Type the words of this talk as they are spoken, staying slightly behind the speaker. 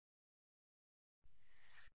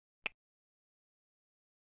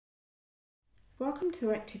Welcome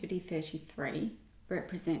to Activity 33,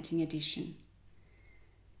 Representing Addition.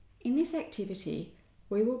 In this activity,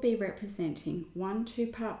 we will be representing one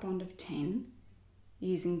two-part bond of 10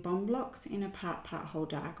 using bond blocks in a part-part whole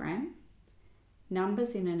diagram,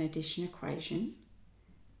 numbers in an addition equation,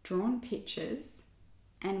 drawn pictures,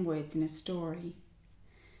 and words in a story.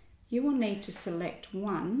 You will need to select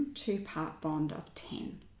one two-part bond of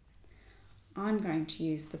 10. I'm going to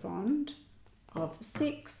use the bond of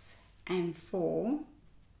 6 and 4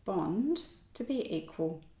 bond to be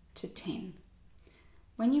equal to 10.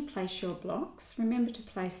 When you place your blocks, remember to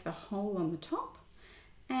place the whole on the top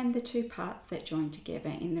and the two parts that join together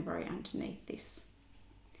in the row underneath this.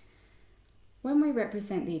 When we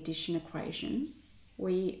represent the addition equation,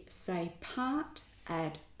 we say part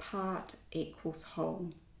add part equals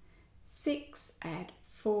whole. 6 add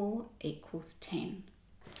 4 equals 10.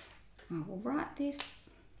 I will write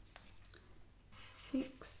this.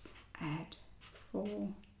 6 add 4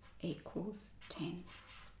 equals 10.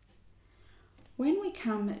 When we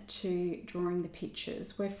come to drawing the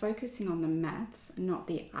pictures, we're focusing on the maths, not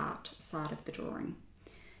the art side of the drawing.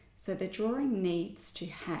 So the drawing needs to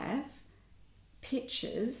have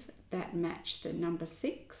pictures that match the number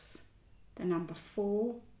 6, the number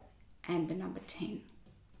 4, and the number 10.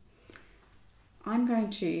 I'm going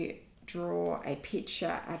to draw a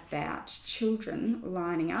picture about children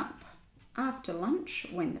lining up after lunch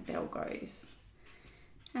when the bell goes.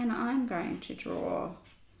 And I'm going to draw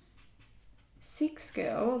 6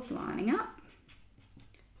 girls lining up.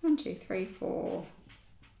 1, 2, 3, 4,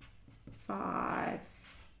 5,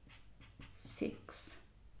 6.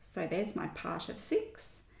 So there's my part of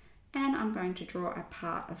 6. And I'm going to draw a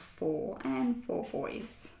part of 4 and 4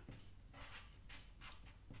 boys.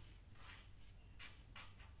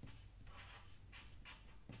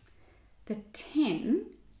 The 10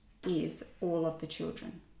 is all of the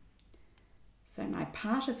children. So my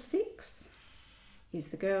part of 6 is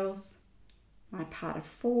the girls, my part of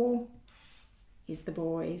 4 is the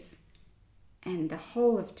boys, and the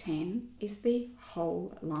whole of 10 is the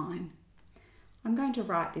whole line. I'm going to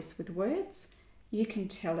write this with words. You can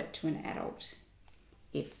tell it to an adult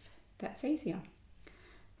if that's easier.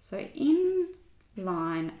 So in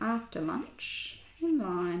line after lunch, in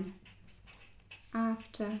line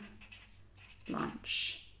after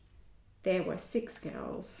lunch, there were 6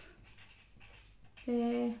 girls.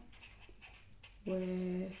 There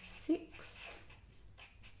were 6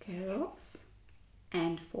 girls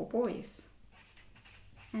and 4 boys.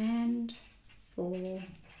 And 4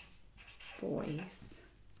 boys.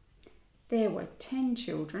 There were 10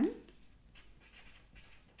 children.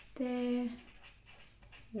 There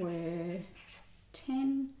were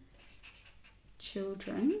 10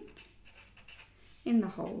 children in the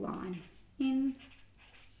whole line. In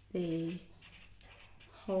the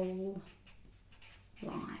whole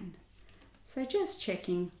line. So just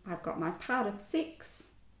checking, I've got my part of 6,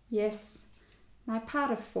 yes, my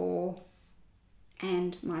part of 4,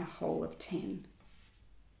 and my whole of 10.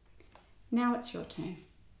 Now it's your turn.